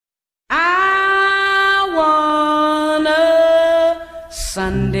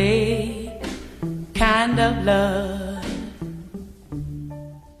Sunday kind of love.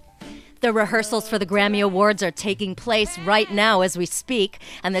 The rehearsals for the Grammy Awards are taking place right now as we speak,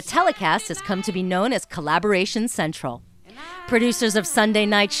 and the telecast has come to be known as Collaboration Central. Producers of Sunday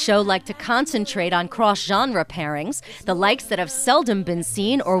night's show like to concentrate on cross-genre pairings, the likes that have seldom been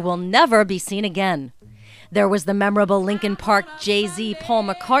seen or will never be seen again. There was the memorable Linkin Park Jay-Z Paul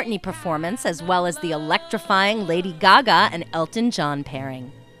McCartney performance, as well as the electrifying Lady Gaga and Elton John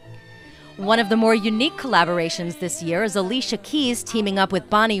pairing. One of the more unique collaborations this year is Alicia Keys teaming up with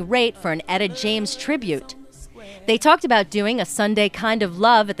Bonnie Raitt for an Etta James tribute. They talked about doing a Sunday Kind of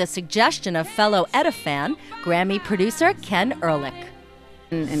Love at the suggestion of fellow Etta fan, Grammy producer Ken Ehrlich.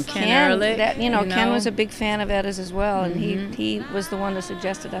 And Ken Ehrlich, Ken was a big fan of Etta's as well, and he was the one that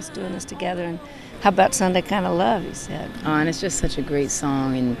suggested us doing this together. And how about Sunday Kind of Love, he said. Oh, and it's just such a great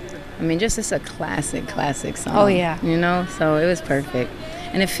song, and I mean, it's a classic song. Oh, yeah. So it was perfect.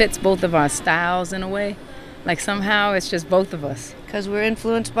 And it fits both of our styles in a way. Like somehow it's just both of us. Because we're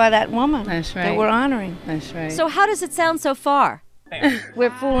influenced by that woman. That's right. That we're honoring. That's right. So how does it sound so far?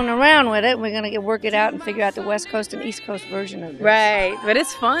 We're fooling around with it. We're going to work it out and figure out the West Coast and East Coast version of this. Right. But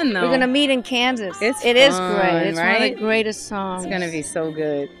it's fun, though. We're going to meet in Kansas. It is great. It's one of the greatest songs. It's going to be so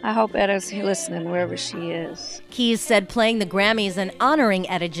good. I hope Etta's listening wherever she is. Keys said playing the Grammys and honoring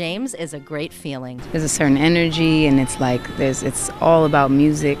Etta James is a great feeling. There's a certain energy, and it's like it's all about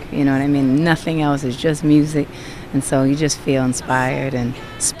music, you know what I mean? Nothing else is just music. And so you just feel inspired, and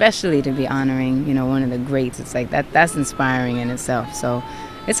especially to be honoring, one of the greats. It's like that's inspiring in itself. So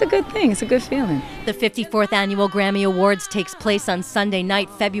it's a good thing. It's a good feeling. The 54th Annual Grammy Awards takes place on Sunday night,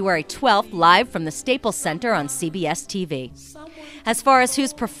 February 12th, live from the Staples Center on CBS TV. As far as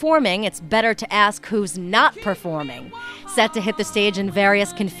who's performing, it's better to ask who's not performing. Set to hit the stage in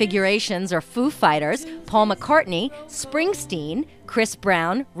various configurations are Foo Fighters, Paul McCartney, Springsteen, Chris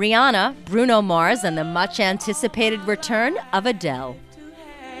Brown, Rihanna, Bruno Mars, and the much-anticipated return of Adele.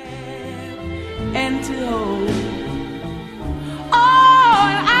 And to hold